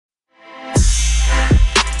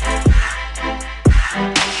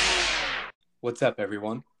What's up,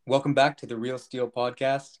 everyone? Welcome back to the Real Steel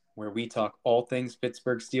Podcast, where we talk all things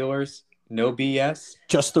Pittsburgh Steelers, no BS,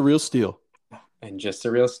 Just the real steel. and just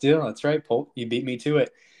the real steel. That's right, Polt. You beat me to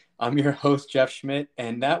it. I'm your host, Jeff Schmidt,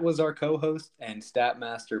 and that was our co-host and stat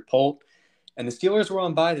master, Polt. And the Steelers were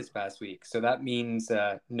on bye this past week, so that means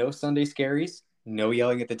no Sunday scaries, no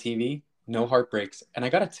yelling at the TV, no heartbreaks. And I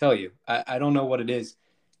got to tell you, I don't know what it is,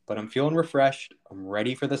 but I'm feeling refreshed. I'm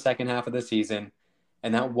ready for the second half of the season.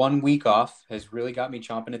 And that 1 week off has really got me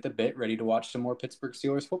chomping at the bit, ready to watch some more Pittsburgh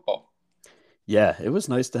Steelers football. Yeah, it was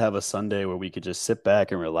nice to have a Sunday where we could just sit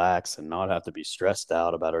back and relax and not have to be stressed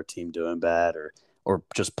out about our team doing bad or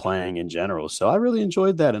just playing in general. So I really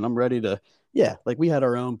enjoyed that, and I'm ready to like we had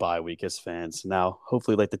our own bye week as fans. Now,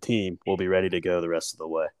 hopefully like the team, we'll be ready to go the rest of the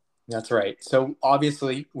way. That's right. So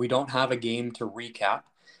obviously, we don't have a game to recap.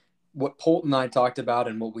 What Polt and I talked about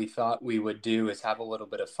and what we thought we would do is have a little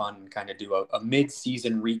bit of fun and kind of do a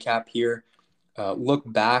mid-season recap here. Look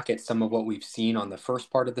back at some of what we've seen on the first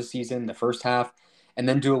part of the season, the first half, and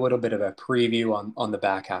then do a little bit of a preview on the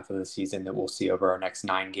back half of the season that we'll see over our next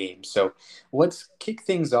 9 games. So let's kick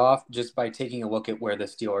things off just by taking a look at where the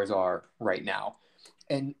Steelers are right now.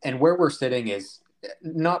 And where we're sitting is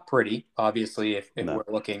not pretty, obviously, if No.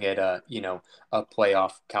 we're looking at a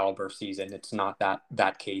playoff caliber season. It's not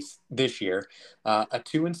that case this year. A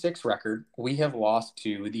 2-6 record. We have lost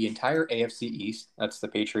to the entire AFC East. That's the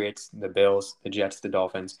Patriots, the Bills, the Jets, the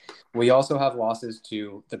Dolphins. We also have losses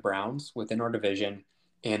to the Browns within our division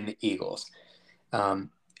and the Eagles.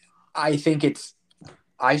 Um, I think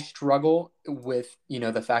I struggle with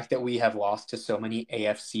the fact that we have lost to so many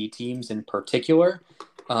AFC teams in particular.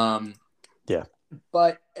 Yeah.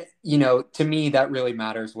 But, to me, that really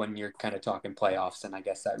matters when you're kind of talking playoffs, and I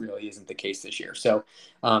guess that really isn't the case this year. So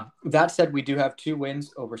that said, we do have 2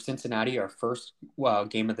 wins over Cincinnati, our first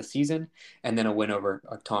game of the season, and then a win over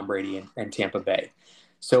Tom Brady and Tampa Bay.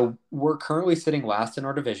 So we're currently sitting last in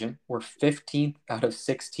our division. We're 15th out of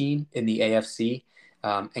 16 in the AFC,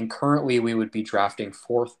 and currently we would be drafting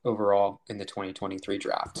 4th overall in the 2023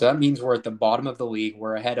 draft. So that means we're at the bottom of the league.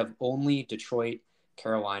 We're ahead of only Detroit,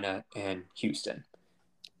 Carolina, and Houston.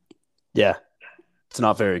 Yeah, it's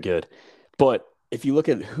not very good. But if you look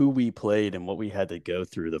at who we played and what we had to go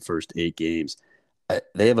through the first 8 games,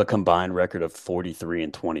 they have a combined record of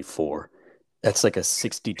 43-24. That's like a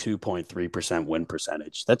 62.3% win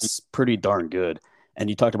percentage. That's pretty darn good. And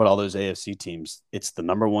you talked about all those AFC teams. It's the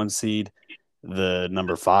number 1 seed, the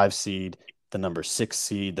number 5 seed, the number 6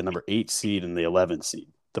 seed, the number 8 seed, and the 11 seed.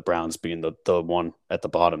 The Browns being the one at the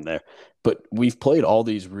bottom there. But we've played all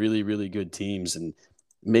these really, really good teams, and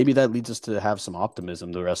maybe that leads us to have some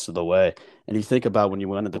optimism the rest of the way. And you think about when you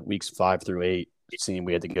went into weeks 5 through 8, seeing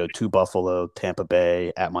we had to go to Buffalo, Tampa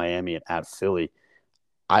Bay, at Miami, and at Philly.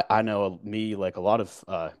 I know me, like a lot of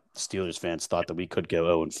Steelers fans, thought that we could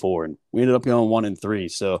go 0-4, and we ended up going 1-3.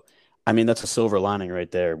 So, I mean, that's a silver lining right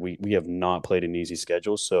there. We have not played an easy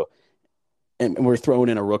schedule. So, and we're throwing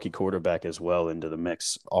in a rookie quarterback as well into the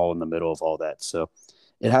mix, all in the middle of all that. So,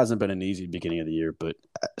 it hasn't been an easy beginning of the year, but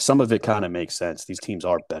some of it kind of makes sense. These teams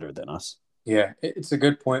are better than us. Yeah, it's a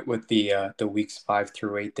good point with the weeks 5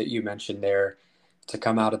 through 8 that you mentioned there to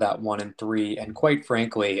come out of that 1-3. And quite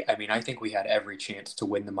frankly, I mean, I think we had every chance to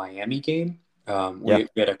win the Miami game. Yeah. We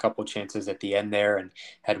had a couple chances at the end there, and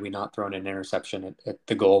had we not thrown an interception at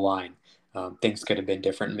the goal line, things could have been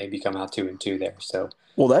different and maybe come out 2-2 there. So,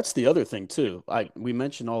 Well, that's the other thing too. We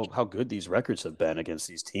mentioned all how good these records have been against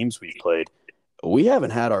these teams we've played. We haven't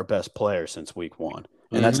had our best player since week 1,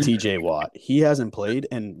 and that's mhm. TJ Watt. He hasn't played,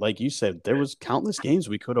 and like you said, there was countless games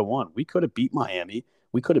we could have won. We could have beat Miami,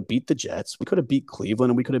 we could have beat the Jets, we could have beat Cleveland,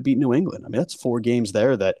 and we could have beat New England. I mean, that's 4 games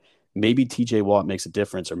there that maybe TJ Watt makes a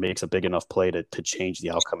difference or makes a big enough play to change the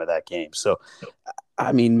outcome of that game. So,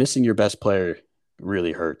 I mean, missing your best player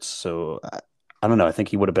really hurts. So, I don't know. I think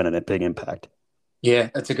he would have been a big impact. Yeah,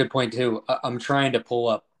 that's a good point too. I'm trying to pull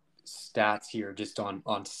up stats here just on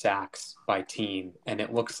sacks by team, and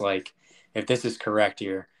it looks like if this is correct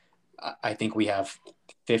here, I think we have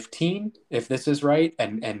 15 if this is right,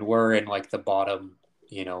 and we're in like the bottom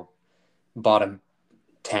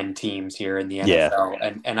 10 teams here in the Yeah.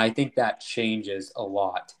 NFL, and I think that changes a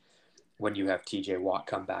lot when you have TJ Watt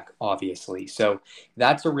come back, obviously. So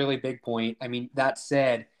that's a really big point. I mean, that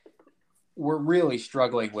said, we're really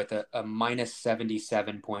struggling with a minus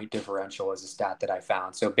 77 point differential as a stat that I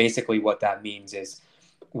found. So basically, what that means is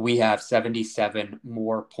we have 77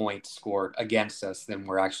 more points scored against us than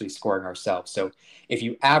we're actually scoring ourselves. So if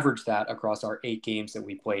you average that across our 8 games that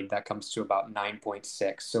we played, that comes to about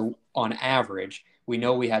 9.6. So on average, We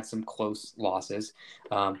know we had some close losses,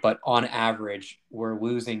 but on average, we're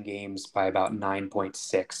losing games by about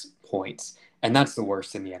 9.6 points. And that's the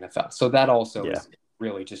worst in the NFL. So that also Yeah. is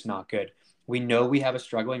really just not good. We know we have a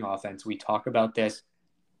struggling offense. We talk about this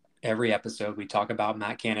every episode. We talk about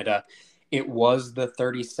Matt Canada. It was the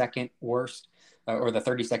 32nd worst, or the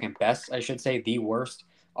 32nd best, I should say, the worst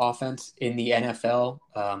offense in the NFL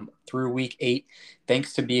through week 8,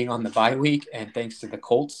 thanks to being on the bye week and thanks to the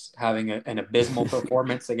Colts having an abysmal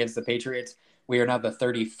performance against the Patriots. We are now the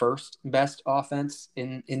 31st best offense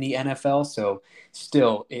in the NFL. So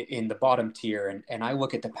still in the bottom tier. And I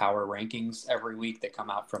look at the power rankings every week that come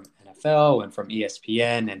out from NFL and from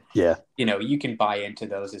ESPN. And, Yeah. you can buy into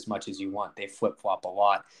those as much as you want. They flip flop a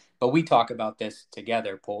lot. But we talk about this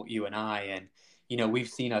together, Polt, you and I. And, we've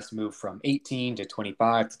seen us move from 18 to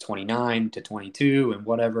 25 to 29 to 22 and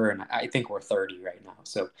whatever. And I think we're 30 right now.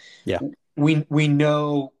 So Yeah. we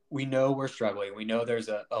know we're struggling. We know there's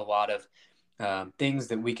a lot of things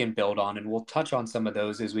that we can build on, and we'll touch on some of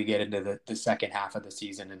those as we get into the second half of the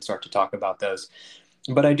season and start to talk about those.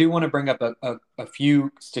 But I do want to bring up a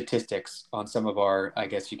few statistics on some of our, I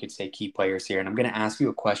guess you could say, key players here. And I'm going to ask you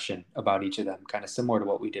a question about each of them, kind of similar to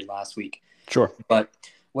what we did last week. Sure. But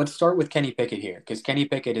let's start with Kenny Pickett here, because Kenny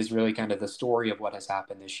Pickett is really kind of the story of what has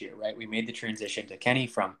happened this year, right? We made the transition to Kenny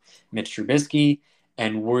from Mitch Trubisky,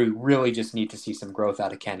 and we really just need to see some growth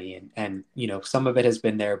out of Kenny. And some of it has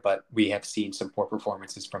been there, but we have seen some poor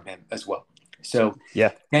performances from him as well. So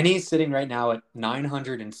Yeah. Kenny's sitting right now at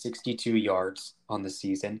 962 yards on the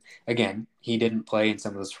season. Again, he didn't play in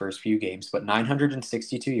some of those first few games, but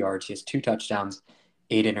 962 yards. He has 2 touchdowns,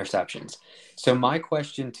 8 interceptions. So my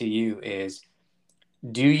question to you is,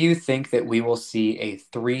 do you think that we will see a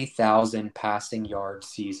 3,000 passing yard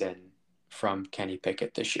season from Kenny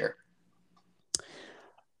Pickett this year?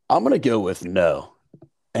 I'm going to go with no.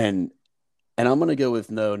 And I'm going to go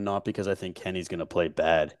with no, not because I think Kenny's going to play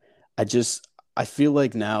bad. I feel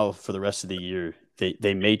like now for the rest of the year,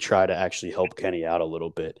 they may try to actually help Kenny out a little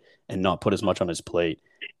bit and not put as much on his plate.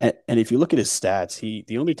 And if you look at his stats,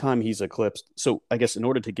 the only time he's eclipsed, so I guess in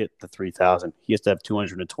order to get the 3,000, he has to have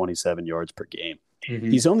 227 yards per game.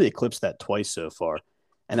 Mm-hmm. He's only eclipsed that twice so far.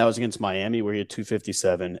 And that was against Miami, where he had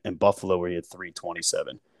 257, and Buffalo, where he had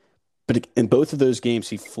 327. But in both of those games,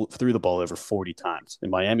 he threw the ball over 40 times. In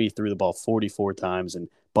Miami, he threw the ball 44 times, and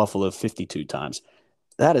Buffalo 52 times.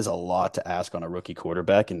 That is a lot to ask on a rookie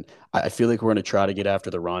quarterback, and I feel like we're going to try to get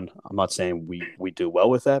after the run. I'm not saying we do well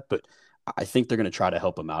with that, but I think they're going to try to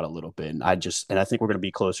help him out a little bit. And I think we're going to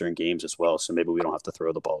be closer in games as well, so maybe we don't have to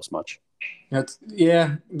throw the ball as much.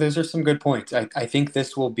 Those are some good points. I think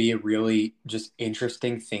this will be a really just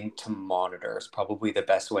interesting thing to monitor is probably the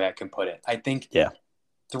best way I can put it. I think Yeah.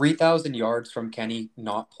 3,000 yards from Kenny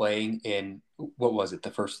not playing in, what was it,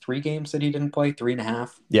 the first 3 games that he didn't play,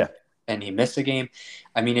 3.5? Yeah. And he missed a game.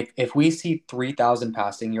 I mean, if we see 3,000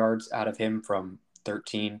 passing yards out of him from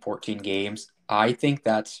 13, 14 games, I think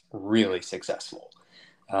that's really successful.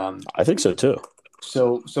 I think so too.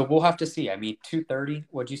 So we'll have to see. I mean, 230,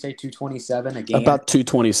 what'd you say, 227 a game? About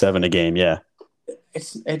 227 a game, yeah.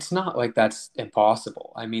 It's not like that's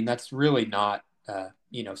impossible. I mean, that's really not,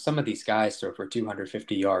 some of these guys throw for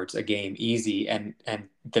 250 yards a game easy. And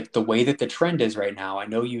the way that the trend is right now, I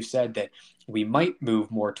know you said that we might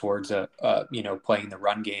move more towards playing the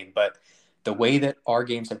run game, but the way that our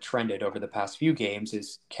games have trended over the past few games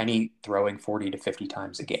is Kenny throwing 40 to 50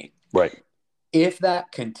 times a game. Right. If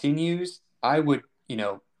that continues, I would,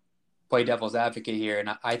 play devil's advocate here, and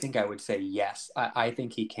I think I would say yes. I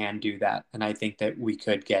think he can do that, and I think that we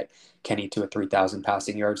could get Kenny to a 3,000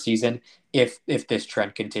 passing yard season if this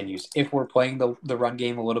trend continues. If we're playing the run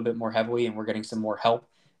game a little bit more heavily and we're getting some more help,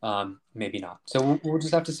 maybe not. So we'll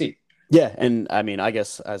just have to see. Yeah, and I mean, I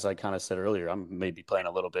guess as I kind of said earlier, I'm maybe playing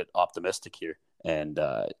a little bit optimistic here, and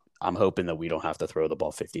I'm hoping that we don't have to throw the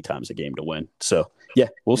ball 50 times a game to win. So yeah,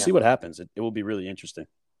 we'll see what happens. It will be really interesting.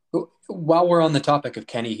 While we're on the topic of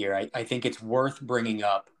Kenny here, I think it's worth bringing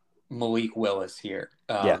up Malik Willis here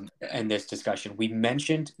in this discussion. We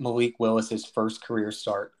mentioned Malik Willis's first career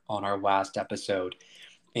start on our last episode,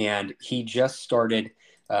 and he just started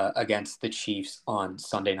against the Chiefs on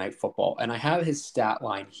Sunday Night Football. And I have his stat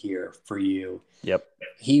line here for you. Yep.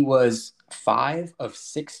 He was 5 of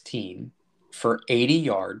 16 for 80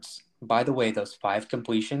 yards. By the way, those 5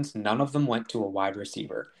 completions, none of them went to a wide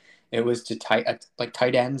receiver. It was to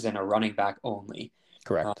tight ends and a running back only.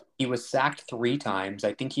 Correct. He was sacked 3 times.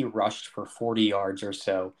 I think he rushed for 40 yards or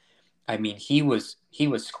so. I mean, he was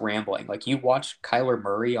scrambling. Like, you watch Kyler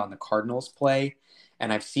Murray on the Cardinals play,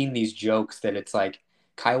 and I've seen these jokes that it's like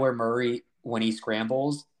Kyler Murray when he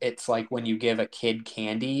scrambles, it's like when you give a kid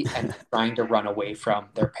candy and they're trying to run away from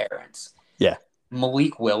their parents. Yeah.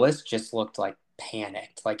 Malik Willis just looked like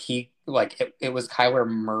panicked. It was Kyler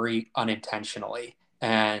Murray unintentionally.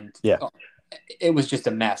 And Yeah. it was just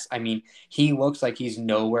a mess. I mean, he looks like he's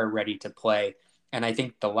nowhere ready to play. And I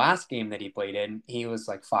think the last game that he played in, he was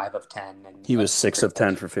like 5 of 10, and He was 6 of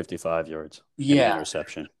 10 for 55 yards and an yeah,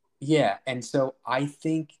 interception. yeah. And so I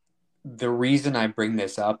think the reason I bring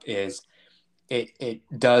this up is it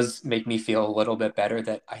does make me feel a little bit better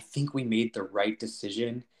that I think we made the right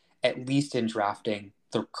decision, at least in drafting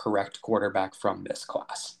the correct quarterback from this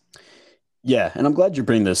class. Yeah, and I'm glad you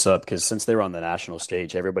bring this up because since they were on the national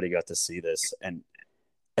stage, everybody got to see this.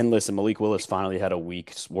 And listen, Malik Willis finally had a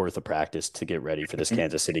week's worth of practice to get ready for this Mhm.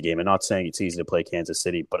 Kansas City game. And not saying it's easy to play Kansas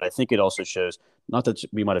City, but I think it also shows not that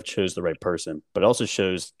we might have chose the right person, but it also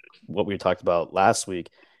shows what we talked about last week.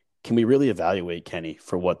 Can we really evaluate Kenny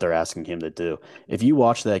for what they're asking him to do? If you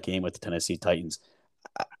watch that game with the Tennessee Titans,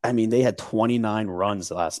 I mean, they had 29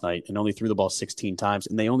 runs last night and only threw the ball 16 times.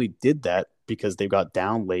 And they only did that because they got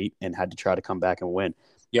down late and had to try to come back and win.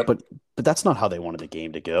 Yep. But that's not how they wanted the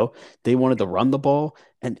game to go. They wanted to run the ball.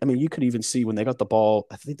 And I mean, you could even see when they got the ball,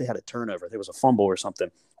 I think they had a turnover. There was a fumble or something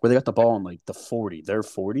where they got the ball on like the 40, their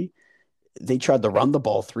 40. They tried to run the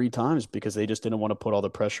ball 3 times because they just didn't want to put all the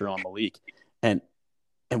pressure on Malik. And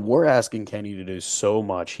and we're asking Kenny to do so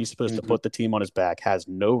much. He's supposed to Mhm. put the team on his back, has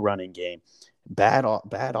no running game, bad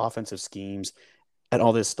offensive schemes, and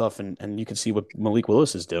all this stuff. And you can see what Malik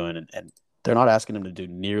Willis is doing. And they're not asking him to do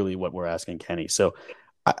nearly what we're asking Kenny. So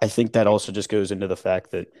I think that also just goes into the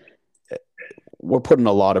fact that we're putting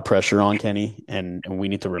a lot of pressure on Kenny, and we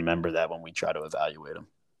need to remember that when we try to evaluate him.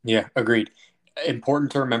 Yeah, agreed.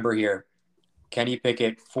 Important to remember here. Kenny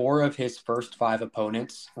Pickett, 4 of his first 5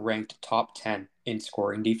 opponents ranked top 10 in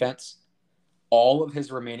scoring defense. All of his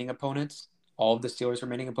remaining opponents, all of the Steelers'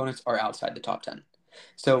 remaining opponents, are outside the top 10.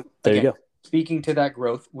 So There you again, go. speaking to that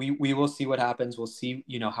growth, we will see what happens. We'll see,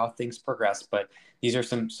 how things progress. But these are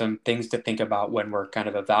some things to think about when we're kind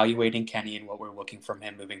of evaluating Kenny and what we're looking from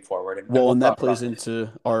him moving forward. And Well, we'll and that talk plays about this.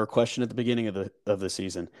 into our question at the beginning of the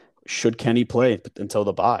season. Should Kenny play until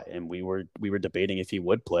the bye? And we were debating if he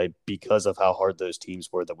would play because of how hard those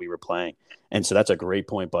teams were that we were playing. And so that's a great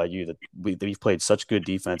point by you that we've played such good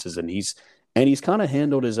defenses, and he's kind of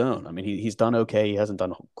handled his own. I mean, he's done okay. He hasn't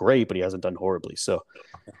done great, but he hasn't done horribly. So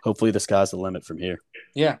hopefully the sky's the limit from here.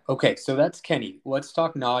 Yeah. Okay. So that's Kenny. Let's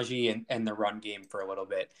talk Najee and the run game for a little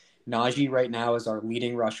bit. Najee right now is our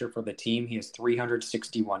leading rusher for the team. He has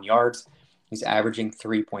 361 yards. He's averaging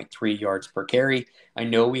 3.3 yards per carry. I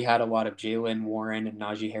know we had a lot of Jalen Warren and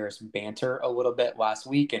Najee Harris banter a little bit last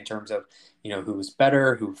week in terms of, who's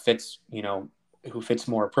better, who fits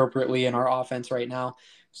more appropriately in our offense right now.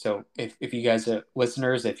 So if you guys are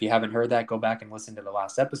listeners, if you haven't heard that, go back and listen to the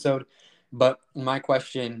last episode. But my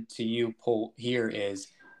question to you, Polt, here is,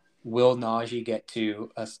 will Najee get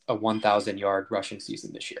to a 1,000-yard rushing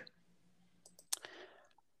season this year?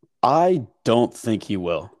 I don't think he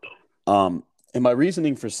will. And my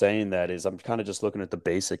reasoning for saying that is I'm kind of just looking at the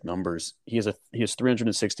basic numbers. He has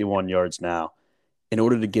 361 yards now. In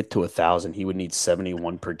order to get to 1,000, he would need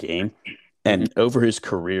 71 per game. Mm-hmm. And over his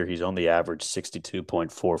career, he's only averaged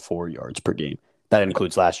 62.44 yards per game. That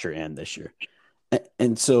includes last year and this year.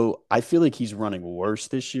 And so I feel like he's running worse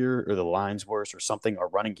this year, or the line's worse, or something. Our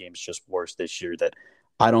running game's just worse this year. That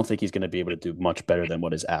I don't think he's going to be able to do much better than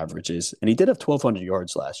what his average is. And he did have 1,200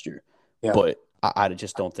 yards last year, Yeah. but I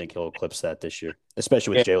just don't think he'll eclipse that this year,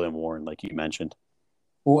 especially with Yeah. Jalen Warren, like you mentioned.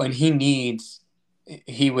 Well, and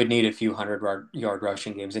he would need a few hundred yard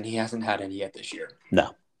rushing games, and he hasn't had any yet this year.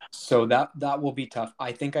 No. So that will be tough.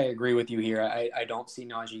 I think I agree with you here. I don't see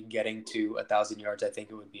Najee getting to 1,000 yards. I think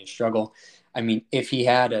it would be a struggle. I mean, if he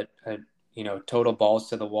had a total balls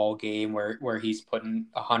to the wall game where he's putting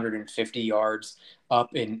 150 yards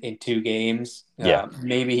up in 2 games, Yeah.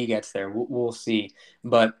 maybe he gets there. We'll see.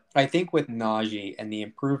 But I think with Najee and the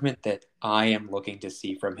improvement that I am looking to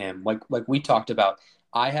see from him, like we talked about,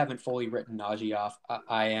 I haven't fully written Najee off.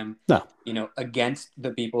 I am, No. against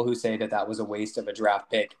the people who say that was a waste of a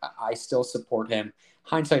draft pick. I still support him.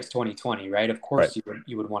 Hindsight's 2020, right? Of Right. course,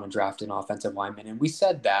 you would want to draft an offensive lineman, and we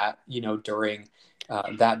said that, during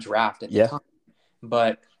that draft at the Yeah. time.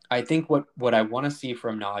 But I think what I want to see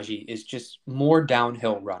from Najee is just more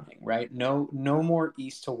downhill running, right? No more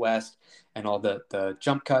east to west and all the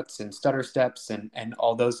jump cuts and stutter steps and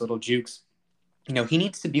all those little jukes. He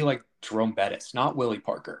needs to be like Jerome Bettis, not Willie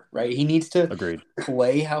Parker, right? He needs to Agreed.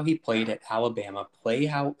 play how he played at Alabama, play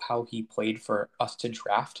how he played for us to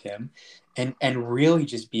draft him, and really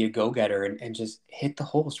just be a go-getter and just hit the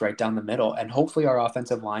holes right down the middle. And hopefully our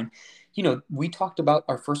offensive line, we talked about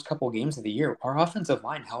our first couple games of the year. Our offensive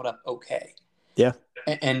line held up okay. Yeah.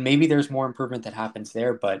 And maybe there's more improvement that happens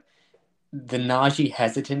there, but the Najee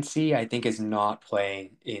hesitancy, I think, is not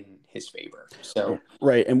playing in his favor. So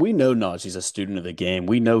Right. And we know Najee's a student of the game.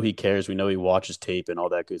 We know he cares. We know he watches tape and all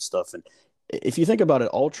that good stuff. And if you think about it,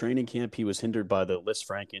 all training camp, he was hindered by the Liz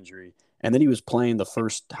Frank injury. And then he was playing the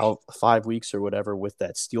first 5 weeks or whatever with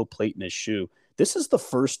that steel plate in his shoe. This is the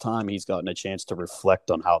first time he's gotten a chance to reflect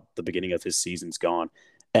on how the beginning of his season's gone.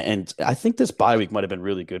 And I think this bye week might have been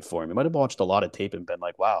really good for him. He might have watched a lot of tape and been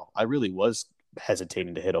like, wow, I really was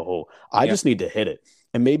hesitating to hit a hole. I just need to hit it.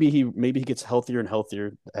 And maybe he gets healthier and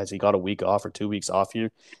healthier as he got a week off or 2 weeks off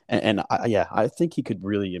here. And I think he could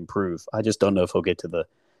really improve. I just don't know if he'll get to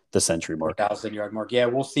the century mark. 1,000-yard mark. Yeah,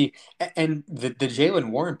 we'll see. And the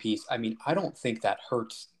Jaylen Warren piece, I mean, I don't think that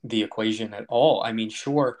hurts the equation at all. I mean,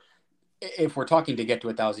 sure, if we're talking to get to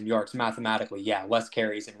 1,000 yards mathematically, yeah, less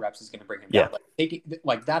carries and reps is going to bring him down. But taking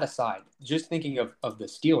like that aside, just thinking of the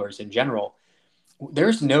Steelers in general,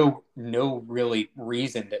 there's no really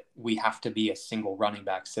reason that we have to be a single running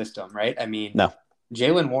back system, right? I mean, no.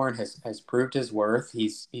 Jaylen Warren has proved his worth.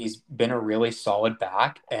 He's been a really solid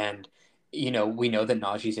back, and we know that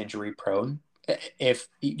Najee's injury prone. If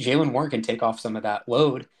Jaylen Warren can take off some of that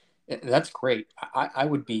load, that's great. I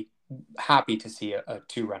would be happy to see a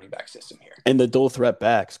two running back system here. And the dual threat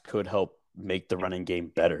backs could help make the running game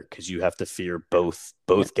better because you have to fear both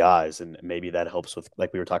guys, and maybe that helps with,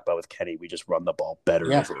 like we were talking about with Kenny, we just run the ball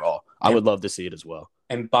better overall. I would love to see it as well.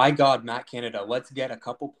 And by God, Matt Canada, let's get a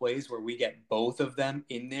couple plays where we get both of them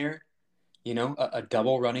in there, a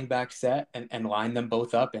double running back set and line them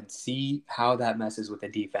both up and see how that messes with the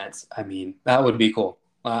defense. I mean, that would be cool.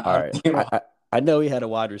 All right. I know he had a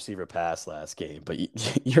wide receiver pass last game, but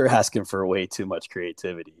you're asking for way too much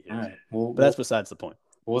creativity here. All right. But that's besides the point.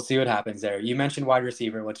 We'll see what happens there. You mentioned wide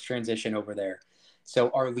receiver. Let's transition over there.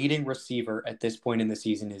 So our leading receiver at this point in the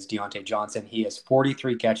season is Deontay Johnson. He has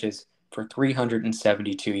 43 catches for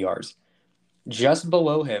 372 yards. Just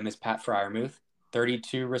below him is Pat Freiermuth,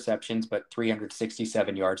 32 receptions, but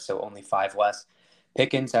 367 yards, so only 5 less.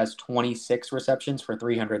 Pickens has 26 receptions for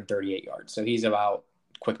 338 yards. So he's about,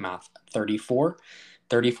 quick math, 34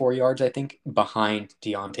 yards, I think, behind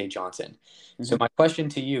Deontay Johnson. Mm-hmm. So my question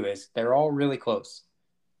to you is, they're all really close.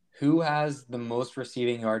 Who has the most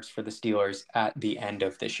receiving yards for the Steelers at the end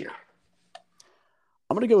of this year?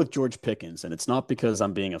 I'm going to go with George Pickens, and it's not because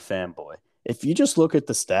I'm being a fanboy. If you just look at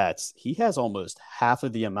the stats, he has almost half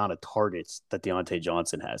of the amount of targets that Deontay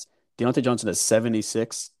Johnson has. Deontay Johnson has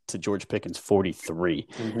 76 to George Pickens 43.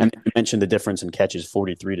 Mm-hmm. And you mentioned the difference in catches,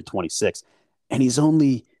 43 to 26. And he's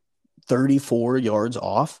only 34 yards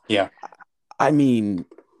off. Yeah. I mean,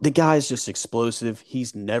 the guy's just explosive.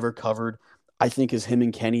 He's never covered. I think as him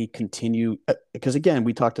and Kenny continue, because again,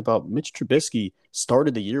 we talked about Mitch Trubisky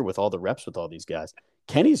started the year with all the reps with all these guys.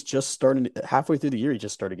 Kenny's just starting halfway through the year. He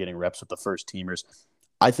just started getting reps with the first teamers.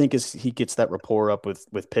 I think as he gets that rapport up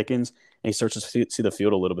with Pickens and he starts to see the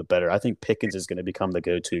field a little bit better, I think Pickens is going to become the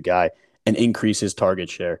go-to guy and increase his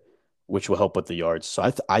target share, which will help with the yards.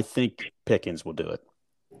 So I think Pickens will do it.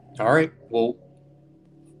 All right. Well,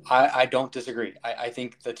 I don't disagree. I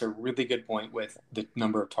think that's a really good point with the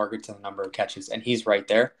number of targets and the number of catches, and he's right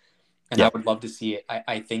there. And I would love to see it.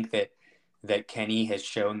 I think that Kenny has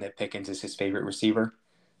shown that Pickens is his favorite receiver.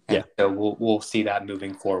 And so we'll see that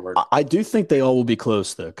moving forward. I do think they all will be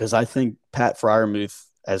close, though, because I think Pat Freiermuth,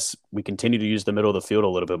 as we continue to use the middle of the field a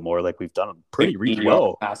little bit more, like we've done pretty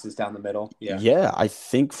well. Passes down the middle. Yeah, I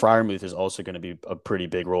think Freiermuth is also going to be a pretty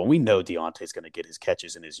big role. And we know Deontay's going to get his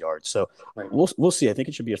catches in his yards. So we'll see. I think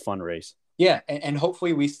it should be a fun race. Yeah, and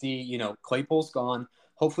hopefully we see, Claypool's gone.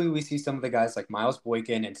 Hopefully we see some of the guys like Miles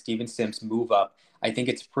Boykin and Steven Sims move up. I think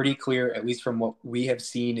it's pretty clear, at least from what we have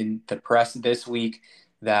seen in the press this week,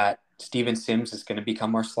 that Steven Sims is going to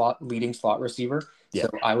become our leading slot receiver. Yeah.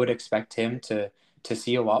 So I would expect him to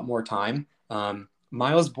see a lot more time.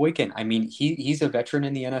 Miles Boykin, I mean, he's a veteran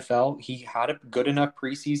in the NFL. He had a good enough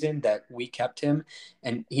preseason that we kept him,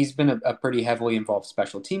 and he's been a pretty heavily involved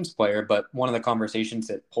special teams player. But one of the conversations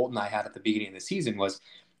that Polt and I had at the beginning of the season was,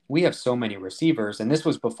 we have so many receivers, and this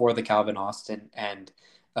was before the Calvin Austin and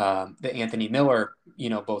the Anthony Miller,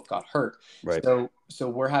 both got hurt. Right. So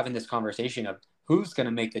we're having this conversation of who's going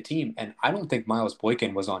to make the team, and I don't think Miles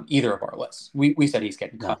Boykin was on either of our lists. We said he's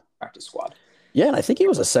getting cut from the practice squad. Yeah, and I think he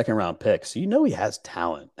was a second round pick. So he has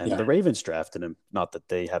talent. And Yeah. the Ravens drafted him. Not that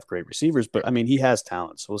they have great receivers, but I mean he has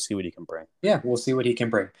talent. So we'll see what he can bring. Yeah, we'll see what he can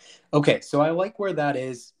bring. Okay, so I like where that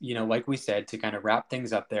is, like we said, to kind of wrap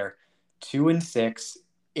things up there. 2-6.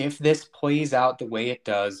 If this plays out the way it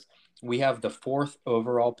does, we have the fourth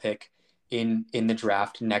overall pick in the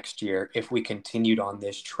draft next year if we continued on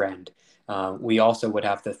this trend. We also would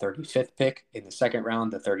have the 35th pick in the second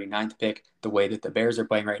round, the 39th pick, the way that the Bears are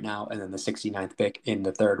playing right now, and then the 69th pick in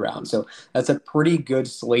the third round. So that's a pretty good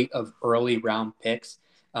slate of early round picks.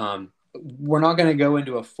 We're not going to go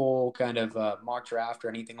into a full kind of mock draft or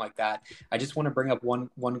anything like that. I just want to bring up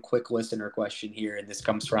one quick listener question here, and this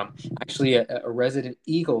comes from actually a resident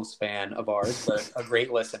Eagles fan of ours, but a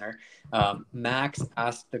great listener. Max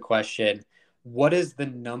asked the question: what does the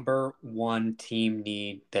number one team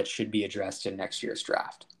need that should be addressed in next year's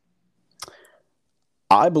draft?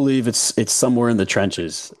 I believe it's somewhere in the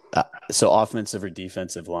trenches. So offensive or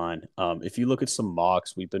defensive line. If you look at some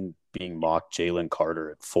mocks, we've been being mocked Jalen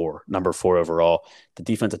Carter at number 4 overall, the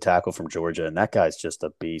defensive tackle from Georgia, and that guy's just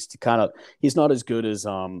a beast. He's not as good as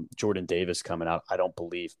Jordan Davis coming out, I don't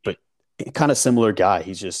believe, but kind of similar guy.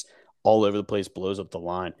 He's just all over the place, blows up the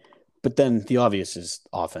line. But then the obvious is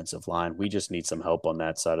offensive line. We just need some help on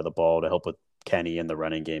that side of the ball to help with Kenny in the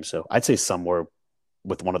running game. So I'd say somewhere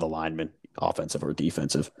with one of the linemen, offensive or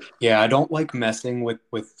defensive. Yeah, I don't like messing with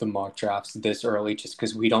the mock drafts this early just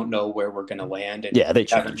because we don't know where we're going to land and Yeah, they we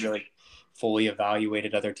haven't change. really fully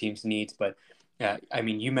evaluated other teams' needs. But I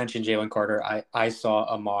mean, you mentioned Jalen Carter. I saw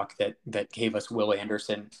a mock that gave us Will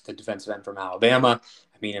Anderson, the defensive end from Alabama.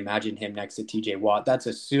 I mean, imagine him next to T.J. Watt. That's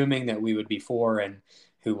assuming that we would be 4 and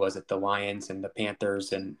who was it? The Lions and the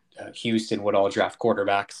Panthers and Houston would all draft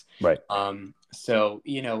quarterbacks. Right. So,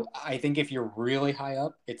 I think if you're really high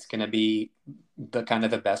up, it's going to be the kind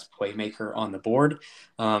of the best playmaker on the board.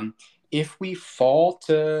 If we fall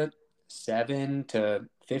to 7 to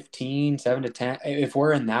 15, 7 to 10, if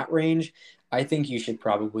we're in that range, I think you should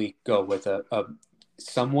probably go with a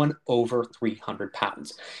someone over 300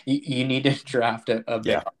 pounds. You need to draft a big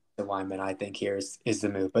Yeah. lineman, I think here is the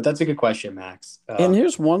move. But that's a good question, Max. And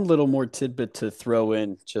here's one little more tidbit to throw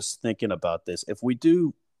in, just thinking about this. If we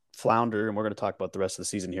do flounder, and we're going to talk about the rest of the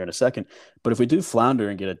season here in a second, but if we do flounder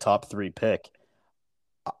and get a top 3 pick,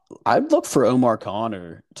 I'd look for Omar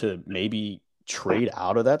Connor to maybe trade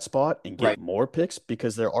out of that spot and get Right. more picks,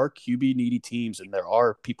 because there are QB needy teams and there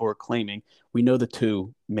are people are claiming, we know the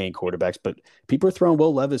 2 main quarterbacks, but people are throwing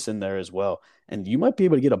Will Levis in there as well. And you might be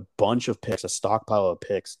able to get a bunch of picks, a stockpile of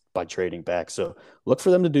picks by trading back. So look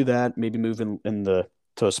for them to do that, maybe move in the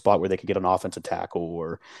to a spot where they could get an offensive tackle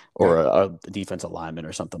or Yeah. a defensive lineman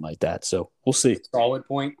or something like that. So we'll see. Solid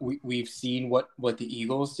point. We've seen what the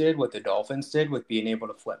Eagles did, what the Dolphins did with being able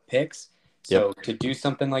to flip picks. So Yep. to do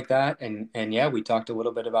something like that, and yeah, we talked a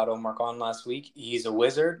little bit about Omar Khan last week. He's a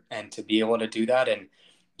wizard, and to be able to do that, and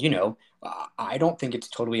I don't think it's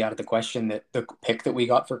totally out of the question that the pick that we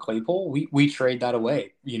got for Claypool, we trade that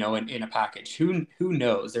away, in a package. Who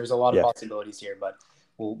knows? There's a lot of Yeah. possibilities here, but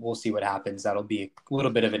we'll see what happens. That'll be a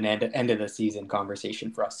little bit of an end of the season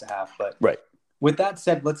conversation for us to have, but. Right. With that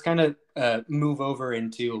said, let's kind of move over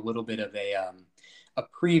into a little bit of a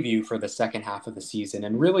preview for the second half of the season.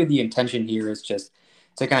 And really, the intention here is just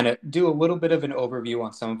to kind of do a little bit of an overview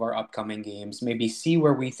on some of our upcoming games, maybe see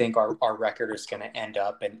where we think our record is going to end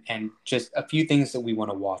up, and just a few things that we want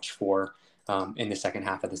to watch for in the second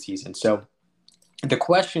half of the season. So, the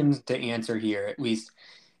questions to answer here, at least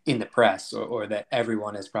in the press, or that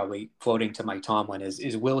everyone is probably quoting to Mike Tomlin,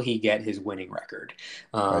 is will he get his winning record?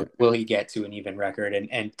 Right. Will he get to an even record?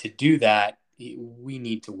 And to do that, we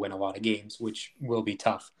need to win a lot of games, which will be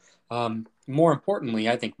tough. More importantly,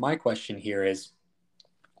 I think my question here is,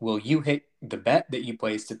 will you hit the bet that you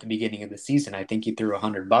placed at the beginning of the season? I think you threw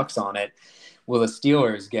 $100 on it. Will the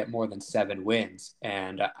Steelers get more than 7 wins?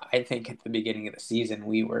 And I think at the beginning of the season,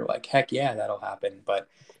 we were like, heck yeah, that'll happen. But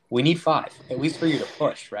we need 5, at least for you to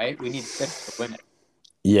push, right? We need 6 to win it.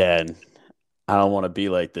 Yeah. And I don't want to be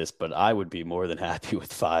like this, but I would be more than happy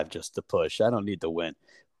with 5 just to push. I don't need to win.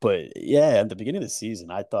 But yeah, at the beginning of the season,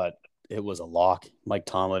 I thought it was a lock. Mike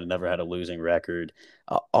Tomlin had never had a losing record.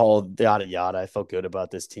 All yada yada. I felt good about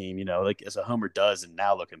this team, like as a homer does. And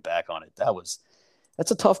now looking back on it,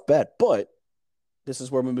 that's a tough bet. But this is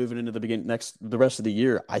where we're moving into the rest of the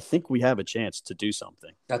year. I think we have a chance to do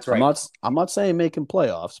something. That's I'm right. not I'm not saying making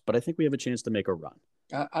playoffs, but I think we have a chance to make a run.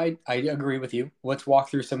 I agree with you. Let's walk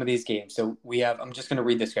through some of these games. So I'm just going to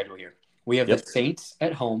read the schedule here. We have the Yep. Saints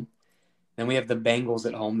at home. Then we have the Bengals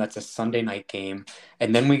at home. That's a Sunday night game.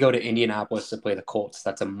 And then we go to Indianapolis to play the Colts.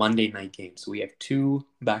 That's a Monday night game. So we have 2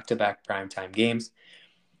 back-to-back primetime games.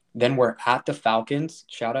 Then we're at the Falcons.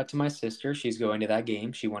 Shout out to my sister. She's going to that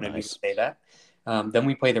game. She wanted me to Nice. say that. Then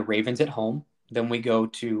we play the Ravens at home. Then we go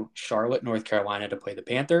to Charlotte, North Carolina to play the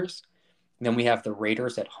Panthers. Then we have the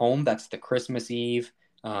Raiders at home. That's the Christmas Eve.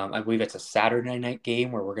 I believe it's a Saturday night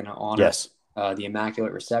game where we're going to honor Yes. the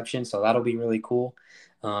Immaculate Reception. So that'll be really cool.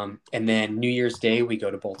 And then New Year's Day, we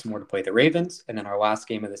go to Baltimore to play the Ravens. And then our last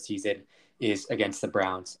game of the season is against the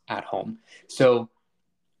Browns at home. So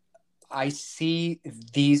I see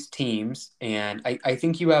these teams, and I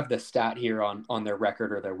think you have the stat here on their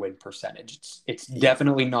record or their win percentage. It's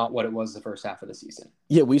definitely not what it was the first half of the season.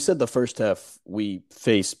 Yeah, we said the first half we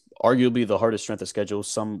faced arguably the hardest strength of schedule.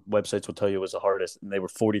 Some websites will tell you it was the hardest, and they were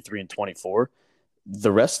 43 and 24.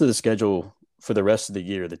 The rest of the schedule for the rest of the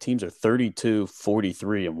year, the teams are 32,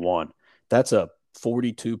 43, and 1. That's a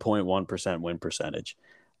 42.1% win percentage.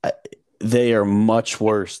 They are much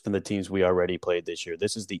worse than the teams we already played this year.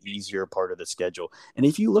 This is the easier part of the schedule. And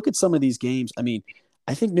if you look at some of these games, I mean,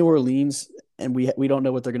 I think New Orleans, and we don't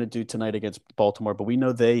know what they're going to do tonight against Baltimore, but we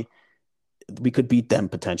know we could beat them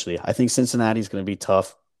potentially. I think Cincinnati's going to be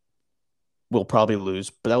tough. We'll probably lose,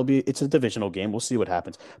 but it's a divisional game. We'll see what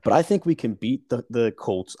happens. But I think we can beat the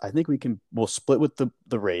Colts. I think we'll split with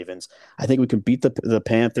the Ravens. I think we can beat the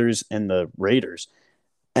Panthers and the Raiders.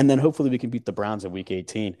 And then hopefully we can beat the Browns in week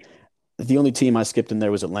 18. The only team I skipped in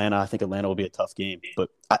there was Atlanta. I think Atlanta will be a tough game, but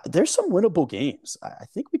there's some winnable games. I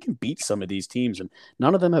think we can beat some of these teams, and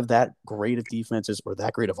none of them have that great of defenses or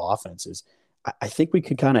that great of offenses. I think we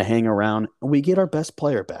can kind of hang around and we get our best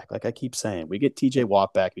player back. Like I keep saying, we get TJ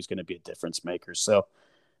Watt back, who's going to be a difference maker. So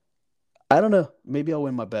I don't know. Maybe I'll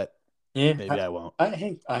win my bet. Yeah, Maybe I won't.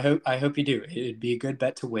 hey, I hope you do. It'd be a good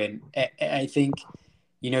bet to win. I think,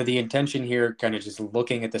 the intention here, kind of just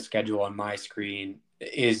looking at the schedule on my screen,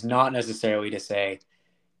 is not necessarily to say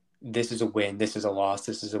this is a win, this is a loss,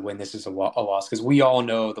 this is a win, this is a loss, because we all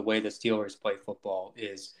know the way the Steelers play football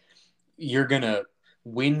is you're gonna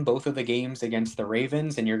win both of the games against the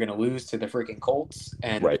Ravens, and you're gonna lose to the freaking Colts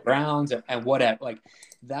and the Right. Browns and whatever. Like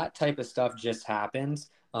that type of stuff just happens.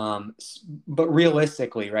 But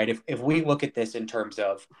realistically, right? If we look at this in terms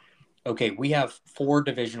of okay, we have four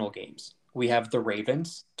divisional games. We have the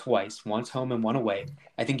Ravens twice, once home and one away.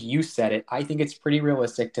 I think you said it. I think it's pretty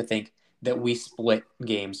realistic to think that we split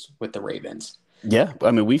games with the Ravens. Yeah.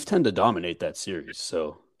 I mean, we've tend to dominate that series.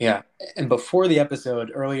 So Yeah. And before the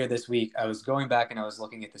episode earlier this week, I was going back and I was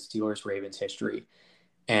looking at the Steelers Ravens history.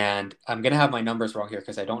 And I'm going to have my numbers wrong here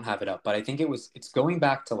because I don't have it up, but I think it's going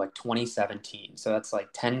back to like 2017. So that's like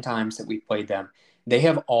 10 times that we played them. They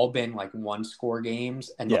have all been like one score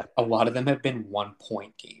games, and yeah, a lot of them have been 1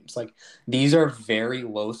 point games. Like these are very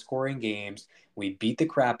low scoring games. We beat the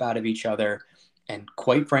crap out of each other. And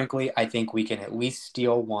quite frankly, I think we can at least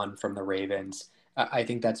steal one from the Ravens. I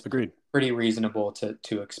think that's agreed. pretty reasonable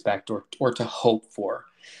to expect or to hope for.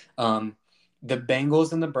 Um, the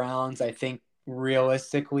Bengals and the Browns, I think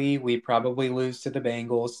realistically, we probably lose to the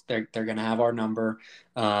Bengals. They're going to have our number,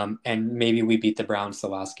 and maybe we beat the Browns the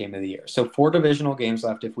last game of the year. So four divisional games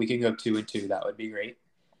left. If we can go 2-2, that would be great.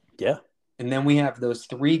 Yeah. And then we have those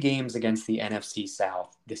three games against the NFC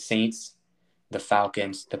South: the Saints, the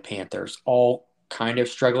Falcons, the Panthers. All kind of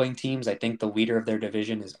struggling teams. I think the leader of their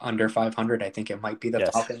division is under 500. I think it might be the Yes.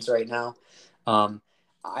 Falcons right now. Um,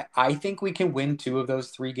 I think we can win two of those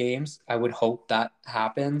three games. I would hope that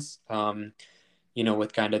happens.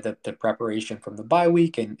 With kind of the preparation from the bye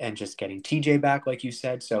week and just getting TJ back, like you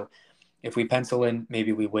said. So if we pencil in,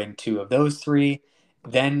 maybe we win two of those three.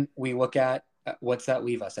 Then we look at what's that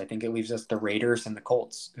leave us? I think it leaves us the Raiders and the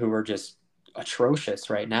Colts, who are just atrocious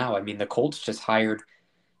right now. I mean, the Colts just hired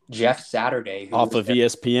Jeff Saturday, who Off was of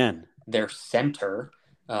ESPN. their center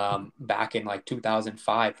back in like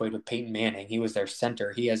 2005, played with Peyton Manning. He was their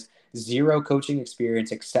center. He has zero coaching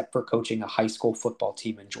experience except for coaching a high school football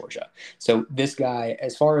team in Georgia. So this guy,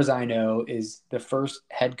 as far as I know, is the first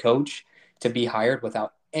head coach to be hired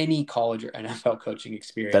without any college or NFL coaching That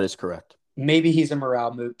experience. is correct. Maybe he's a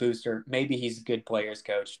morale booster. Maybe he's a good players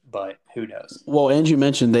coach, but who knows? Well, and you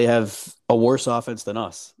mentioned they have a worse offense than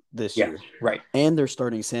us this Yeah, year. right. And they're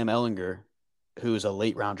starting Sam Ellinger, who's a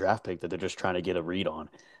late round draft pick that they're just trying to get a read on.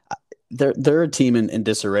 They're a team in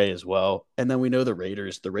disarray as well. And then we know the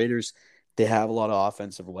Raiders. The Raiders, they have a lot of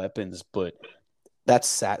offensive weapons, but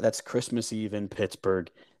that's Christmas Eve in Pittsburgh.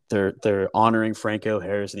 They're honoring Franco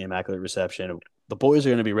Harris in the Immaculate Reception. The boys are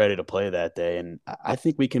going to be ready to play that day, and I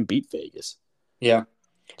think we can beat Vegas. Yeah.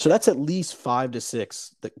 So that's at least 5 to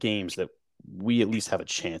 6 games that we at least have a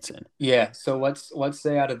chance in. Yeah, so let's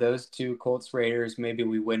say out of those two Colts Raiders, maybe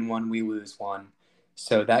we win one, we lose one.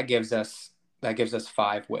 So that gives us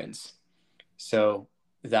 5 wins. So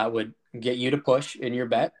that would get you to push in your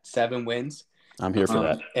bet, 7 wins. I'm here for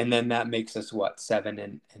that. And then that makes us what, 7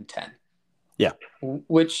 and 10, Yeah.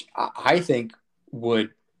 which I think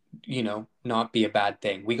would, not be a bad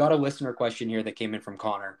thing. We got a listener question here that came in from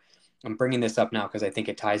Connor. I'm bringing this up now because I think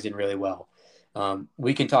it ties in really well.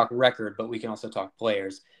 We can talk record, but we can also talk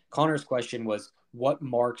players. Connor's question was, what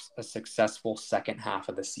marks a successful second half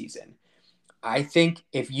of the season? I think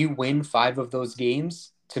if you win 5 of those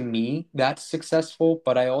games, to me, that's successful,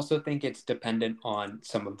 but I also think it's dependent on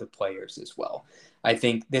some of the players as well. I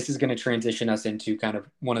think this is going to transition us into kind of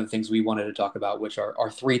one of the things we wanted to talk about, which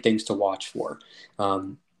are 3 things to watch for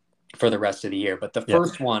the rest of the year. But the Yep.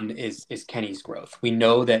 first one is Kenny's growth. We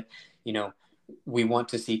know that, we want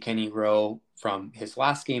to see Kenny grow from his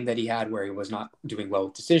last game that he had where he was not doing well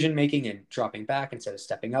with decision making and dropping back instead of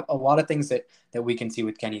stepping up. A lot of things that we can see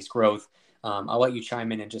with Kenny's growth. I'll let you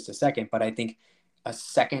chime in just a second, but I think a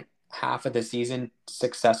second half of the season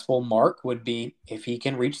successful mark would be if he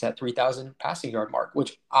can reach that 3,000 passing yard mark,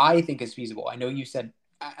 which I think is feasible. I know you said,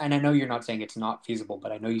 and I know you're not saying it's not feasible,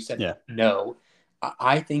 but I know you said no.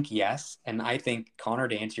 I think yes. And I think, Connor,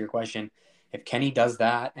 to answer your question, if Kenny does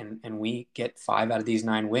that and we get 5 out of these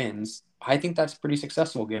 9 wins, I think that's pretty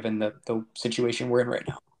successful given the situation we're in right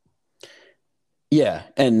now. Yeah.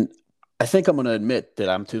 And I think I'm going to admit that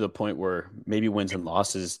I'm to the point where maybe wins and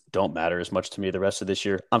losses don't matter as much to me the rest of this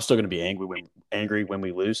year. I'm still going to be angry when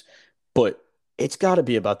we lose, but it's got to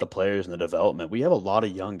be about the players and the development. We have a lot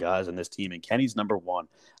of young guys on this team, and Kenny's number one.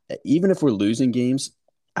 Even if we're losing games,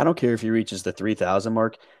 I don't care if he reaches the 3,000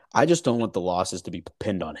 mark. I just don't want the losses to be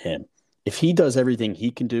pinned on him. If he does everything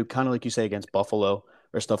he can do, kind of like you say against Buffalo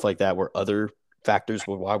or stuff like that, where other factors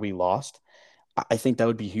were why we lost, I think that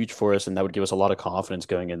would be huge for us, and that would give us a lot of confidence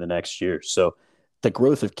going in the next year. So the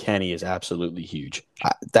growth of Kenny is absolutely huge.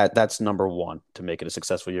 That's number one to make it a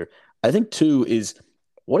successful year. I think 2 is,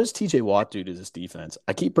 what does TJ Watt do to this defense?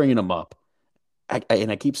 I keep bringing him up,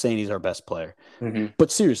 and I keep saying he's our best player. Mm-hmm.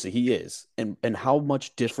 But seriously, he is. And how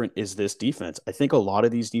much different is this defense? I think a lot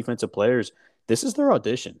of these defensive players, this is their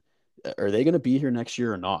audition. Are they going to be here next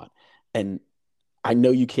year or not? And I know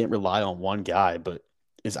you can't rely on one guy, but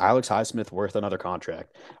is Alex Highsmith worth another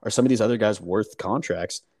contract? Are some of these other guys worth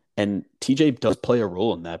contracts? And TJ does play a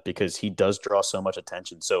role in that because he does draw so much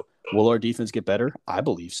attention. So will our defense get better? I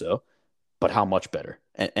believe so. But how much better?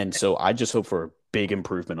 And so I just hope for a big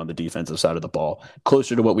improvement on the defensive side of the ball,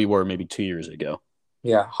 closer to what we were maybe 2 years ago.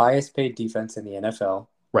 Yeah, highest paid defense in the NFL.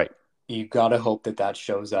 Right. You got to hope that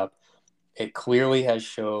shows up. It clearly has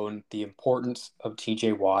shown the importance of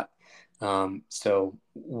TJ Watt. So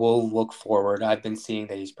we'll look forward. I've been seeing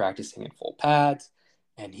that he's practicing in full pads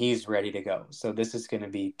and he's ready to go. So this is going to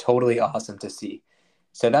be totally awesome to see.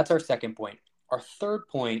 So that's our second point. Our third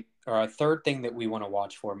point, or our third thing that we want to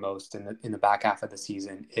watch for most in the back half of the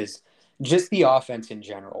season, is just the offense in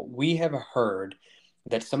general. We have heard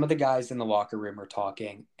that some of the guys in the locker room are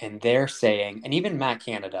talking, and they're saying, and even Matt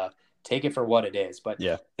Canada, take it for what it is, but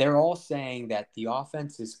Yeah. they're all saying that the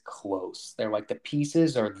offense is close. They're like, the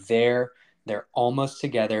pieces are there, they're almost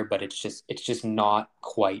together, but it's just not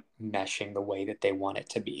quite meshing the way that they want it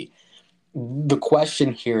to be. The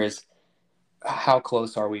question here is, how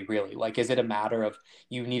close are we really? Like, is it a matter of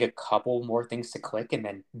you need a couple more things to click and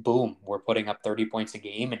then boom, we're putting up 30 points a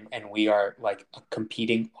game and we are like a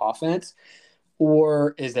competing offense?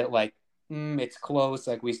 Or is it like, it's close,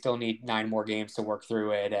 like we still need 9 more games to work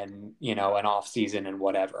through it and, an off season and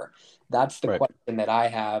whatever? That's the question that I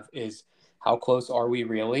have, is how close are we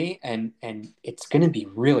really? And it's going to be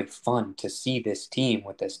really fun to see this team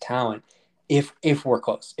with this talent if we're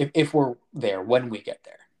close, if we're there when we get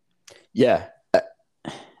there. Yeah.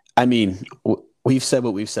 I mean, we've said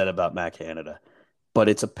what we've said about Matt Canada, but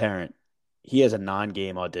it's apparent he has a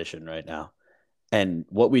 9-game audition right now. And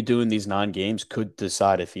what we do in these 9 games could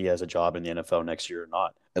decide if he has a job in the NFL next year or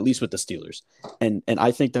not, at least with the Steelers. And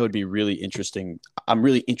I think that would be really interesting. I'm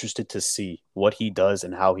really interested to see what he does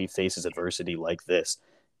and how he faces adversity like this.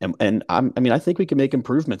 And I think we can make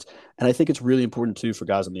improvements. And I think it's really important, too, for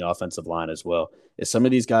guys on the offensive line as well. If some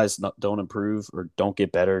of these guys don't improve or don't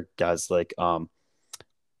get better, guys like, I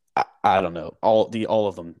don't know, all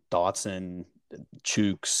of them, Dotson,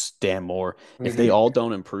 Chooks, Dan Moore, if they all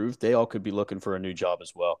don't improve, they all could be looking for a new job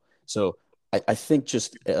as well. So I think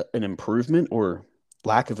just an improvement or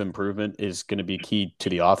lack of improvement is going to be key to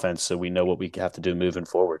the offense, so we know what we have to do moving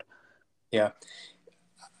forward. Yeah.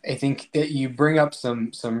 I think that you bring up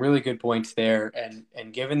some really good points there.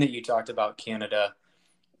 And given that you talked about Canada,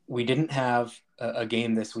 we didn't have a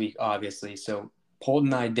game this week, obviously. So Polt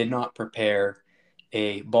and I did not prepare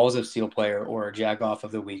a Balls of Steel player or a Jag off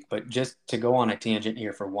of the week. But just to go on a tangent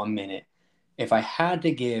here for 1 minute, if I had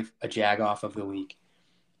to give a Jag-off of the week,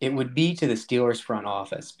 it would be to the Steelers front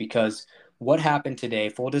office because what happened today,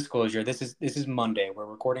 full disclosure, this is Monday. We're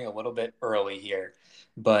recording a little bit early here,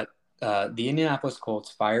 but the Indianapolis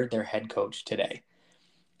Colts fired their head coach today.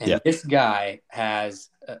 Yeah. And this guy has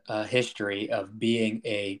a history of being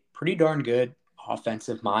a pretty darn good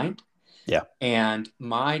offensive mind. Yeah. And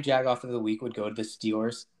my Jag-off of the week would go to the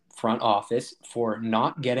Steelers front office for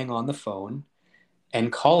not getting on the phone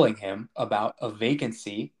and calling him about a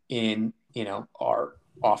vacancy in, our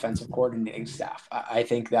offensive coordinating staff. I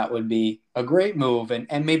think that would be a great move,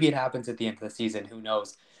 and maybe it happens at the end of the season. Who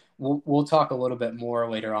knows? We'll talk a little bit more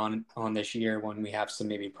later on this year when we have some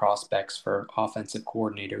maybe prospects for offensive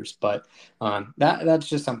coordinators. But that's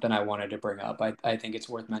just something I wanted to bring up. I think it's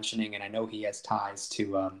worth mentioning, and I know he has ties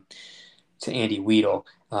to Andy Weidel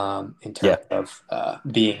in Yeah. terms of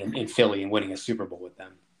being in Philly and winning a Super Bowl with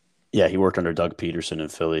them. Yeah, he worked under Doug Peterson in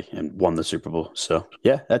Philly and won the Super Bowl. So,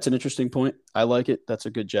 yeah, that's an interesting point. I like it. That's a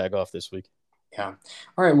good jag off this week. Yeah.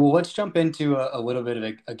 All right. Well, let's jump into a little bit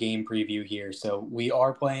of a game preview here. So we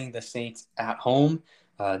are playing the Saints at home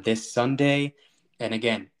this Sunday. And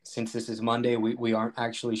again, since this is Monday, we aren't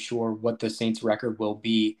actually sure what the Saints record will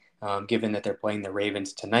be, given that they're playing the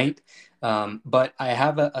Ravens tonight. But I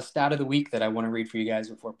have a stat of the week that I want to read for you guys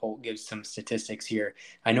before Polt gives some statistics here.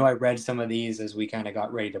 I know I read some of these as we kind of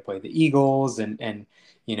got ready to play the Eagles and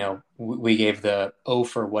we gave the O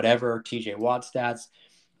for whatever TJ Watt stats.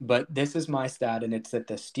 But this is my stat, and it's that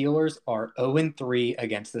the Steelers are 0-3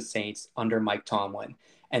 against the Saints under Mike Tomlin.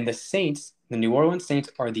 And the Saints, the New Orleans Saints,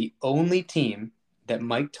 are the only team that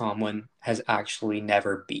Mike Tomlin has actually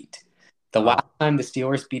never beat. The last Wow. time the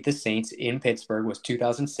Steelers beat the Saints in Pittsburgh was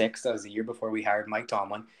 2006. That was the year before we hired Mike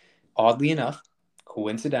Tomlin. Oddly enough,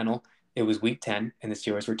 coincidental, it was week 10, and the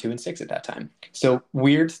Steelers were 2-6 at that time. So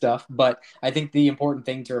weird stuff. But I think the important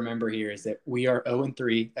thing to remember here is that we are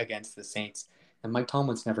 0-3 against the Saints and Mike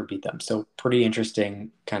Tomlin's never beat them. So pretty interesting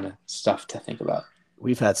kind of stuff to think about.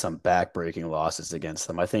 We've had some back-breaking losses against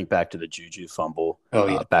them. I think back to the Juju fumble Oh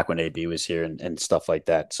yeah, back when AB was here and stuff like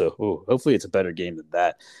that. So hopefully it's a better game than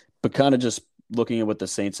that. But kind of just looking at what the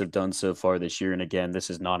Saints have done so far this year, and again, this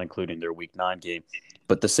is not including their Week 9 game.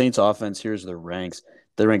 But the Saints offense, here's their ranks.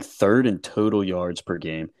 They rank third in total yards per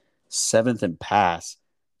game, seventh in pass,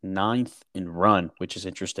 ninth in run, which is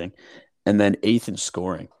interesting, and then eighth in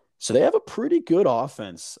scoring. So they have a pretty good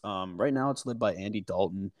offense. Right now, it's led by Andy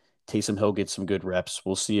Dalton. Taysom Hill gets some good reps.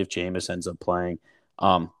 We'll see if Jameis ends up playing.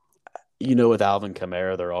 With Alvin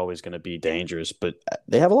Kamara, they're always going to be dangerous, but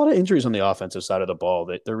they have a lot of injuries on the offensive side of the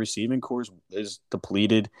ball. Their receiving core is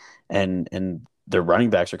depleted, and their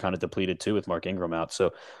running backs are kind of depleted too with Mark Ingram out.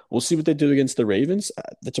 So we'll see what they do against the Ravens.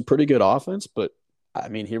 That's a pretty good offense, but I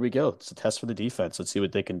mean, here we go. It's a test for the defense. Let's see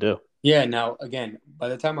what they can do. yeah. Now again, by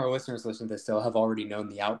the time our listeners listen to this, they'll have already known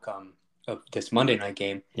the outcome of this Monday night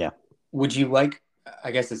game. Yeah. Would you like?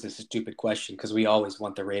 I guess this is a stupid question because we always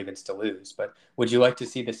want the Ravens to lose. But would you like to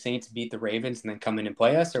see the Saints beat the Ravens and then come in and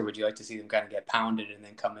play us, or would you like to see them kind of get pounded and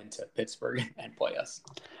then come into Pittsburgh and play us?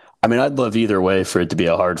 I mean, I'd love either way for it to be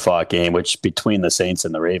a hard fought game, which between the Saints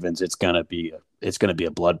and the Ravens, it's gonna be a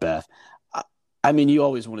bloodbath. I mean, you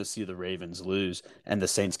always want to see the Ravens lose and the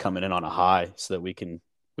Saints coming in on a high so that we can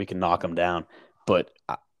knock them down. But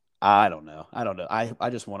I don't know. I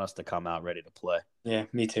just want us to come out ready to play. Yeah,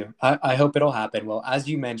 me too. I hope it'll happen. Well, as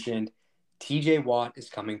you mentioned, TJ Watt is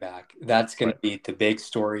coming back. That's going to Right. be the big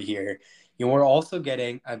story here. We're also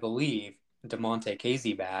getting, I believe, DeMonte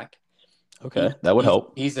Casey back. Okay, that would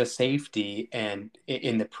help. He's a safety, and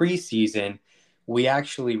in the preseason, we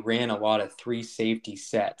actually ran a lot of three safety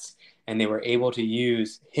sets, and they were able to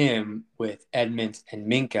use him with Edmonds and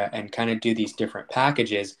Minka and kind of do these different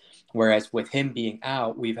packages. Whereas with him being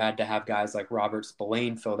out, we've had to have guys like Robert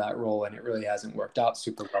Spillane fill that role, and it really hasn't worked out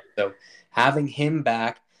super well. So having him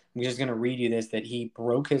back, I'm just going to read you this that he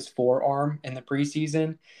broke his forearm in the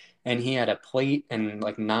preseason and he had a plate and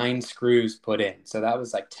like 9 screws put in. So that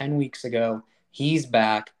was like 10 weeks ago. He's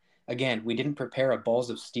back. Again, we didn't prepare a Balls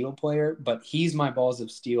of Steel player, but he's my Balls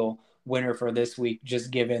of Steel winner for this week,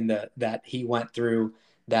 just given that he went through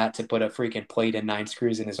that to put a freaking plate and 9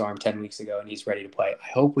 screws in his arm 10 weeks ago, and he's ready to play.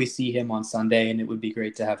 I hope we see him on Sunday, and it would be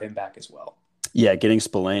great to have him back as well. Yeah, getting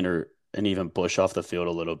Spillane and even Bush off the field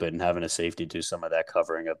a little bit and having a safety do some of that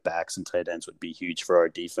covering of backs and tight ends would be huge for our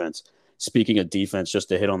defense. Speaking of defense, just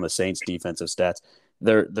to hit on the Saints' defensive stats,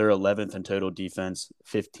 they're 11th in total defense,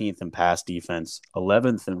 15th in pass defense,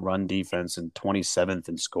 11th in run defense, and 27th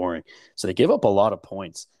in scoring. So they give up a lot of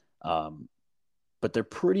points. But they're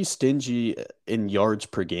pretty stingy in yards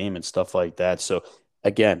per game and stuff like that. So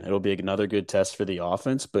again, it'll be another good test for the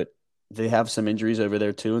offense, but they have some injuries over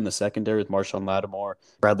there too in the secondary with Marshawn Lattimore,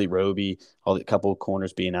 Bradley Roby, all the couple of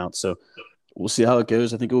corners being out. So we'll see how it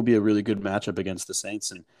goes. I think it will be a really good matchup against the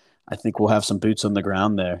Saints, and I think we'll have some boots on the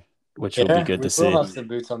ground there, which will be Yeah, good we to will see. have some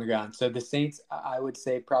boots on the ground. So the Saints, I would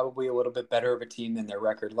say, probably a little bit better of a team than their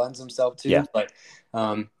record lends themselves Yeah. to. But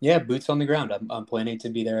yeah, boots on the ground. I'm planning to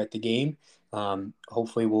be there at the game.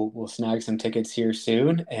 Hopefully, we'll snag some tickets here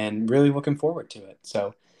soon, and really looking forward to it.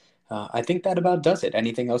 So I think that about does it.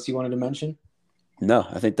 Anything else you wanted to mention? No,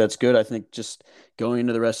 I think that's good. I think just going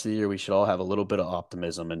into the rest of the year, we should all have a little bit of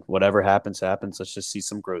optimism, and whatever happens, happens. Let's just see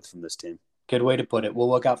some growth from this team. Good way to put it. We'll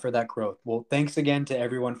look out for that growth. Well, thanks again to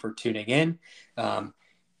everyone for tuning in. Um,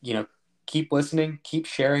 you know, keep listening, keep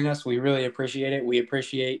sharing us. We really appreciate it. We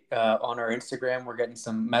appreciate on our Instagram, we're getting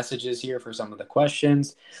some messages here for some of the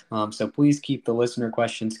questions. So please keep the listener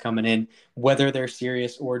questions coming in, whether they're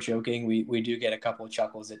serious or joking. We do get a couple of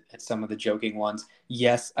chuckles at some of the joking ones.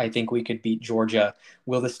 Yes, I think we could beat Georgia.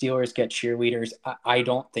 Will the Steelers get cheerleaders? I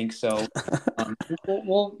don't think so.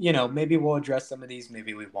 Maybe we'll address some of these,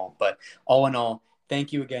 maybe we won't. But all in all,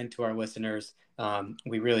 thank you again to our listeners.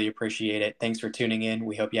 We really appreciate it. Thanks for tuning in.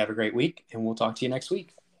 We hope you have a great week, and we'll talk to you next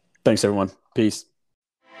week. Thanks, everyone. Peace.